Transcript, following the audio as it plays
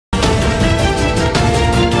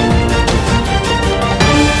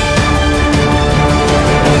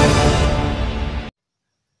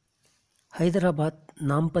Hyderabad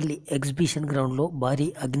Nampally exhibition గ్రౌండ్లో భారీ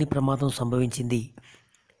అగ్ని ప్రమాదం సంభవించింది.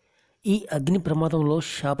 ఈ అగ్ని ప్రమాదంలో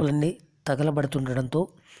షాపులన్నీ తగలబడుతుండటంతో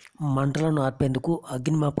మంటలను ఆర్పేందుకు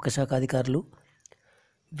అగ్నిమాపక శాఖ అధికారులు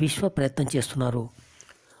విశ్వ ప్రయత్నం చేస్తున్నారు.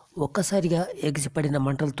 ఒక్కసారిగా ఎగిసిపడిన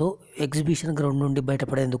మంటలతో ఎగ్జిబిషన్ గ్రౌండ్ నుండి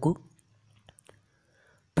బయటపడేందుకు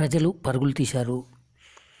ప్రజలు పరుగులు తీశారు.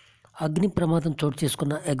 అగ్ని ప్రమాదం చోటు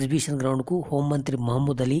చేసుకున్న ఎగ్జిబిషన్ గ్రౌండ్కు హోంమంత్రి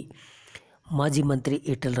మహమూద్ అలీ, మాజీ మంత్రి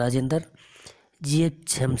Etela Rajender,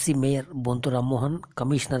 GHMC mayor Bonthu Rammohan,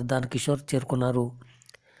 commissioner దాన్ కిషోర్ చేరుకున్నారు.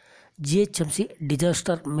 జీహెచ్ఎంసీ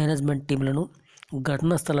డిజాస్టర్ మేనేజ్మెంట్ టీంలను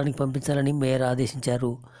ఘటనా స్థలానికి పంపించాలని మేయర్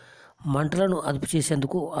ఆదేశించారు. మంటలను అదుపు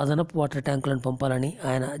చేసేందుకు అదనపు వాటర్ ట్యాంకులను పంపాలని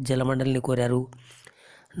ఆయన జలమండలిని కోరారు.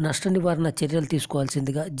 నష్ట నివారణ చర్యలు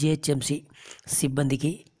తీసుకోవాల్సిందిగా జీహెచ్ఎంసీ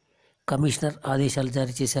సిబ్బందికి కమిషనర్ ఆదేశాలు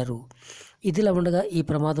జారీ చేశారు. ఇదిలా ఉండగా ఈ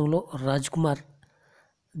ప్రమాదంలో రాజ్ కుమార్,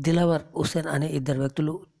 దిలావర్ హుసేన్ అనే ఇద్దరు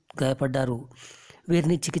వ్యక్తులు గాయపడ్డారు.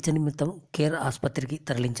 వీరిని చికిత్స నిమిత్తం కేర్ ఆసుపత్రికి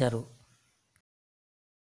తరలించారు.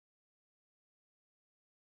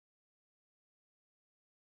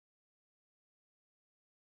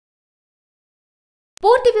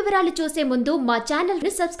 పూర్తి వివరాలు చూసే ముందు మా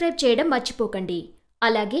ఛానల్ని సబ్స్క్రైబ్ చేయడం మర్చిపోకండి.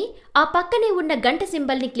 అలాగే ఆ పక్కనే ఉన్న గంట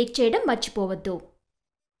సింబల్ని క్లిక్ చేయడం మర్చిపోవద్దు.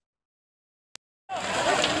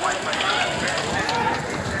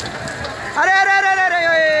 अरे अरे अरे अरे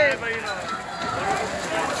अरे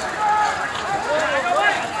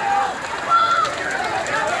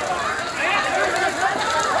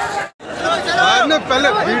बाद में पहले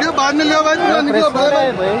वीडियो बाद में लिया भाई, निकलो भाई,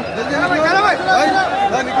 जल्दी निकलो भाई,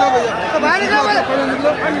 निकलो भैया, बाहर निकलो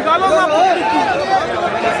भाई, निकालो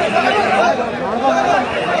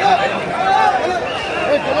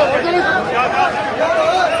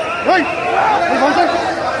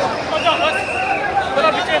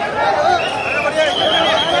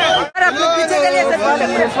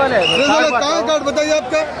कहाँ कार्ड बताइए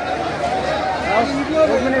आपका?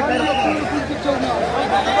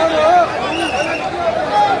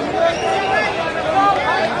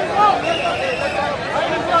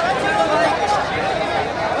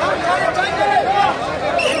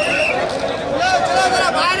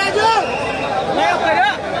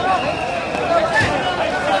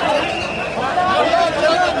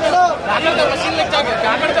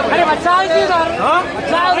 अरे बच्चा है जी सर,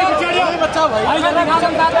 बच्चा भाई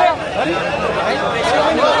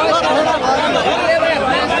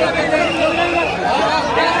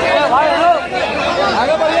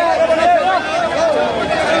आगे बढ़िए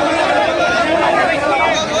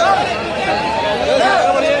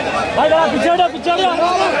भाई, जरा पीछे हटो, पीछे हटो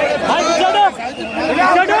भाई, पीछे हटो,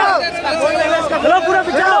 चलो पूरा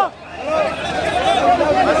पीछे हटो।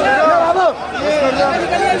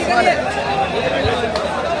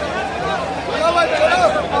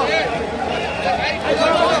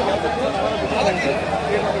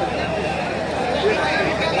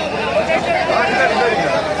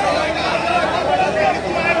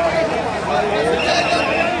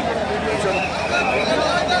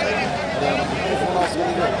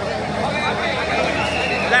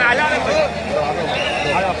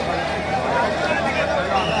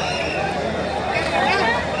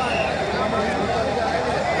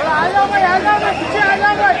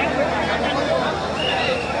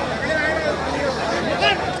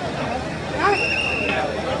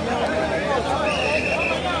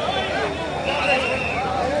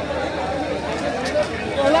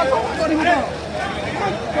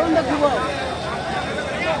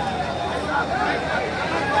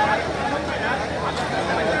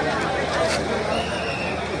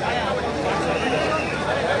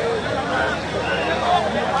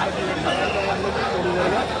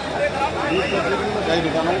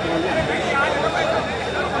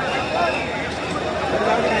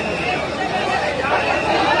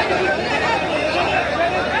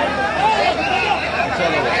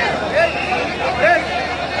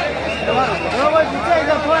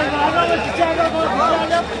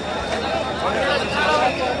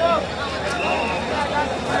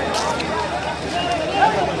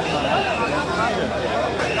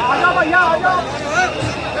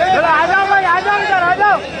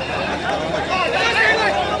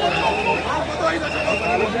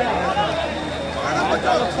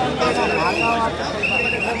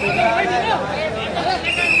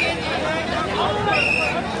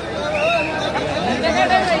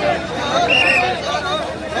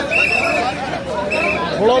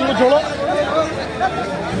 छोड़ो उनको, छोड़ो।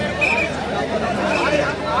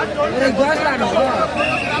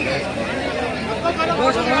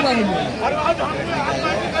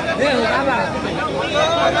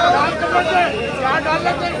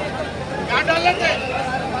 डाल लेते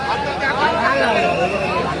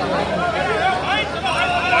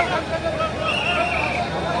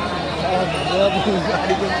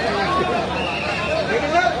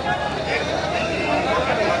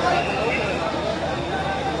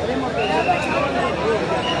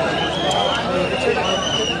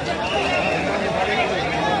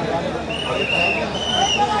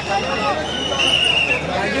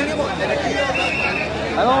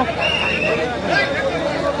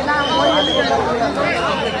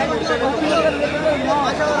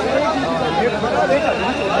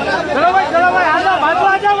चलो भाई आ जाओ, बाजू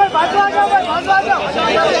आ जाओ भाई, बाजू आ जाओ भाई, बाजू आ जाओ,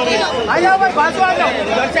 आ जाओ भाई, बाजू आ जाओ,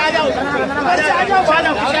 घर से आ जाओ, घर से आ जाओ, बाजू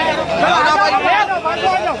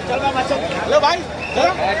आ जाओ, चलो भाई,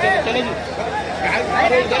 चले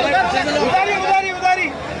उधारी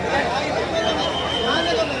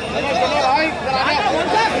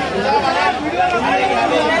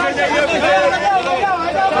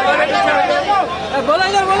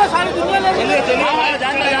बोला सारी दुनिया ले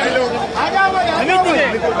आ जाओ भाई,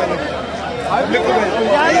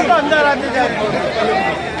 अंदर आते जाए।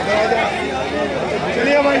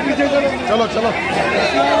 चलिए भाई, पीछे चलो, चलो चलो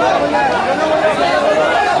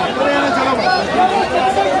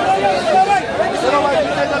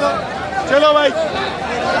चलो भाई,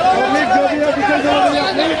 जो भी है पीछे चलो,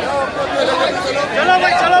 चलो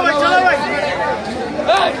भाई, चलो भाई, चलो भाई,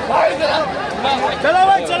 चलो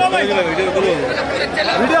भाई, चलो भाई,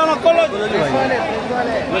 वीडियो मत खोलो,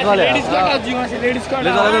 लेडीज का जीवन से लेडीज का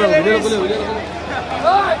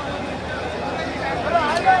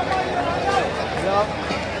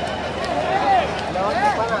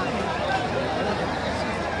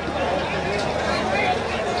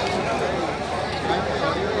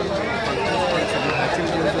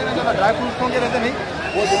ड्राई फ्रूट कौन के रहते नहीं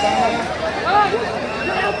वो दुकान वाला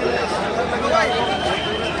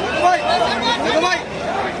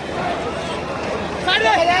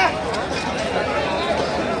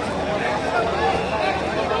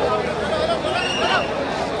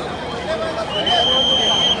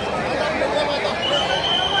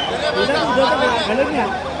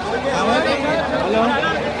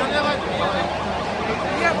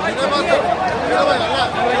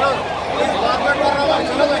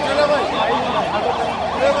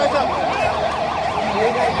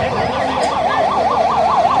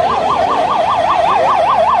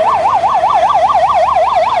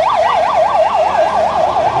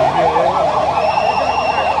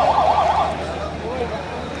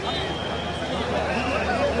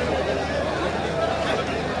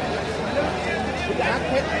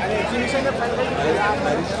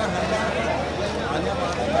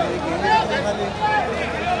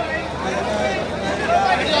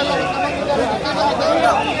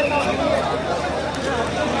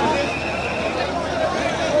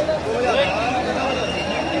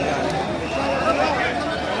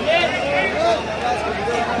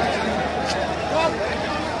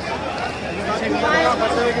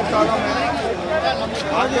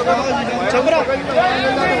छपरा